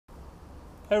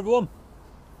Hey everyone,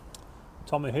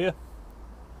 Tommy here,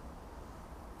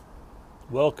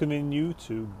 welcoming you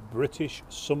to British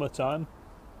summertime,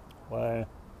 where,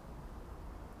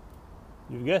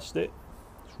 you've guessed it,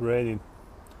 it's raining,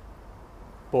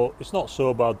 but it's not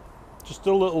so bad, just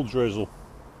a little drizzle,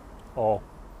 or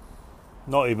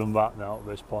not even that now at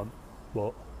this point,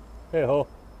 but hey ho.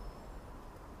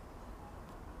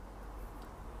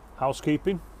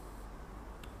 Housekeeping,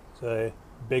 it's a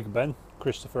Big Ben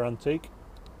Christopher antique,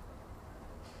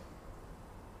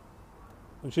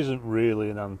 which isn't really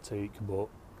an antique, but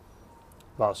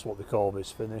that's what they call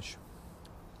this finish.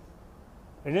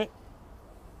 In it,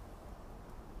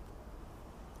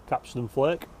 Capstan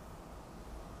Flake,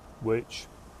 which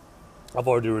I've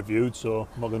already reviewed, so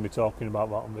I'm not going to be talking about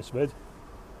that on this vid.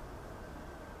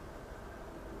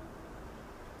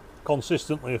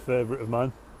 Consistently a favourite of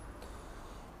mine.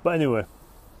 But anyway,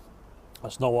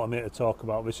 that's not what I'm here to talk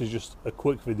about. This is just a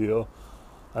quick video,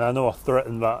 and I know I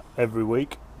threaten that every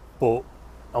week, but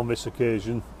on this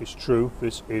occasion it's true.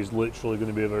 This is literally going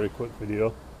to be a very quick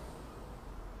video,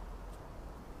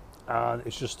 and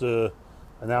it's just a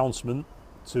announcement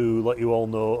to let you all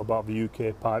know about the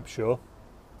UK pipe show.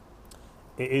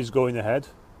 It is going ahead.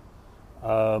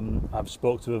 I've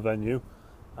spoke to the venue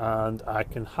and I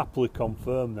can happily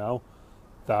confirm now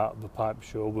that the pipe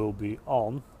show will be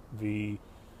on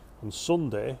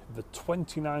Sunday the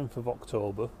 29th of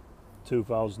October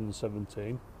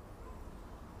 2017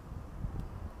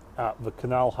 at the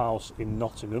Canal House in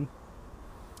Nottingham.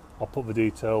 I'll put the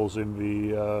details in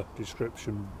the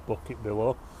description bucket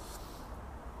below.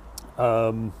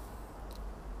 It'll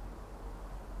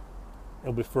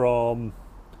be from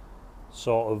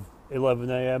sort of 11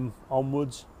 AM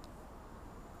onwards.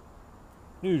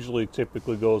 Usually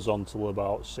typically goes on till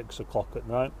about 6 o'clock at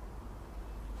night.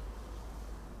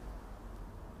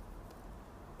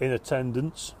 In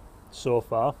attendance so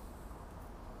far,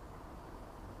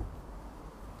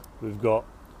 we've got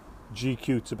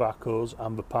GQ Tobaccos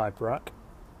and the Pipe Rack,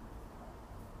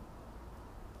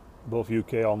 both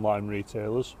UK online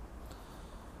retailers.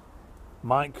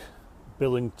 Mike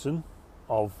Billington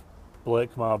of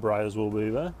Blake Marbriers will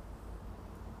be there.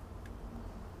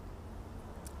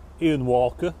 Ian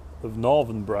Walker of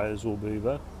Northern Briars will be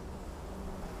there.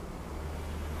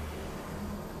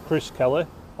 Chris Kelly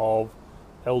of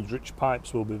Eldritch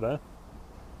Pipes will be there.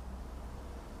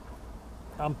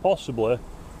 And possibly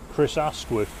Chris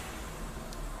Asquith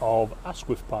of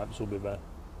Asquith Pipes will be there.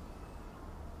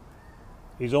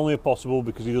 He's only possible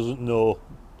because he doesn't know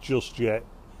just yet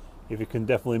if he can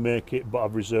definitely make it, but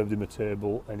I've reserved him a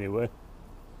table anyway.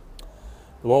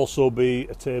 There'll also be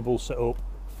a table set up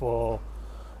for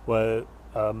where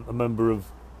a member of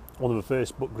one of the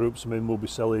Facebook groups I'm in will be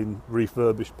selling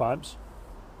refurbished pipes.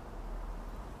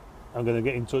 I'm going to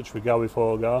get in touch with Gary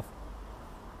Hogarth,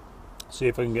 see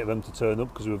if I can get them to turn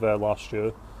up, because we were there last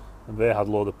year and they had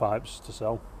a load of pipes to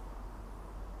sell.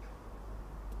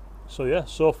 So yeah,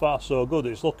 so far so good,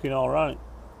 it's looking alright.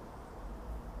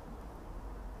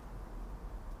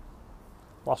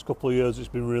 Last couple of years it's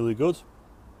been really good,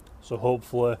 so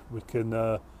hopefully we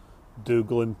can do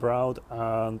Glyn proud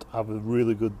and have a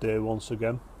really good day once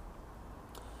again.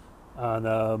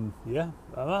 And yeah,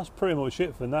 and that's pretty much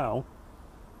it for now.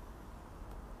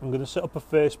 I'm going to set up a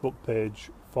Facebook page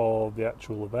for the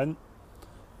actual event.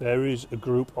 There is a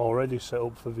group already set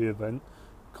up for the event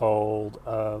called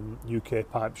UK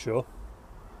Pipe Show,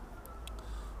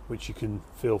 which you can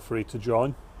feel free to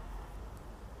join.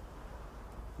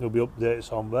 There'll be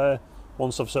updates on there.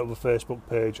 Once I've set up a Facebook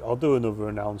page, I'll do another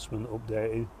announcement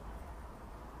updating.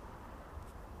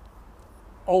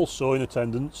 Also in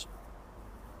attendance,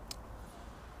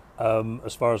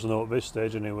 as far as I know at this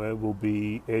stage anyway, will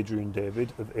be Adrian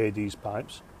David of AD's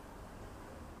Pipes,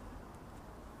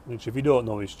 which, if you don't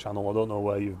know his channel, I don't know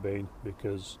where you've been,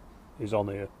 because he's on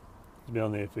here. He's been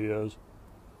on here for years.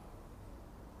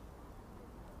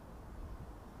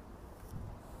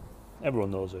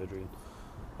 Everyone knows Adrian.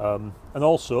 And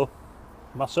also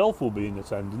myself will be in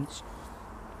attendance,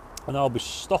 and I'll be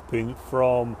stopping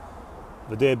from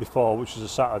the day before, which is a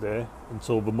Saturday,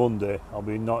 until the Monday. I'll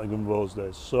be in Nottingham those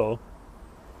days, so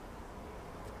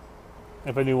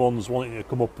if anyone's wanting to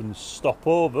come up and stop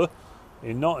over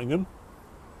in Nottingham,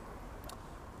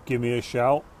 give me a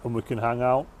shout and we can hang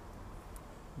out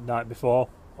night before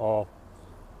or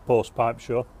post pipe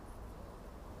show,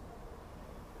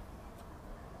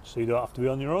 so you don't have to be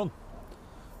on your own.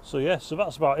 So yeah, so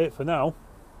that's about it for now.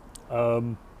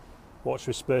 Watch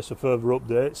this space for further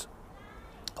updates.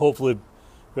 Hopefully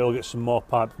be able to get some more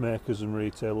pipe makers and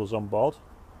retailers on board.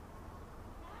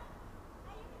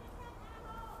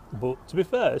 But to be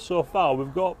fair, so far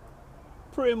we've got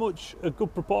pretty much a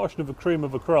good proportion of a cream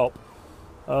of a crop.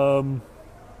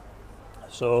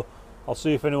 So I'll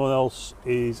see if anyone else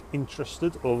is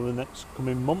interested over the next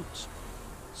coming months.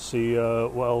 See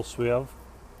what else we have.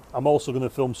 I'm also going to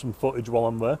film some footage while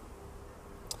I'm there,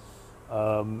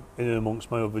 in amongst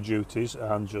my other duties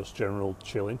and just general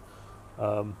chilling.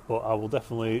 But I will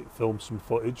definitely film some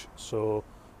footage, so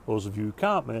those of you who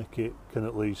can't make it can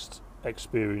at least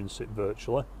experience it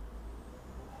virtually.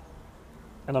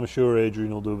 And I'm sure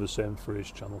Adrian will do the same for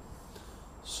his channel.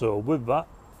 So with that,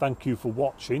 thank you for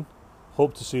watching.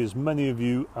 Hope to see as many of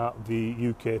you at the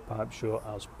UK Pipe Show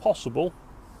as possible.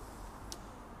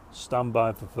 Stand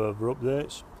by for further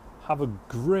updates. Have a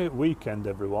great weekend,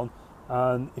 everyone.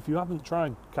 And if you haven't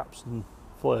tried Capstan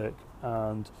Flake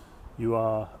and you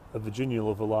are a Virginia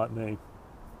lover like me,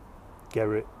 get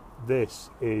it.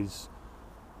 It's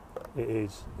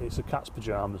a cat's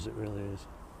pyjamas, it really is.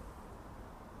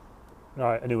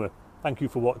 Right, anyway, thank you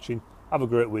for watching. Have a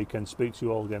great weekend. Speak to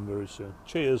you all again very soon.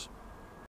 Cheers.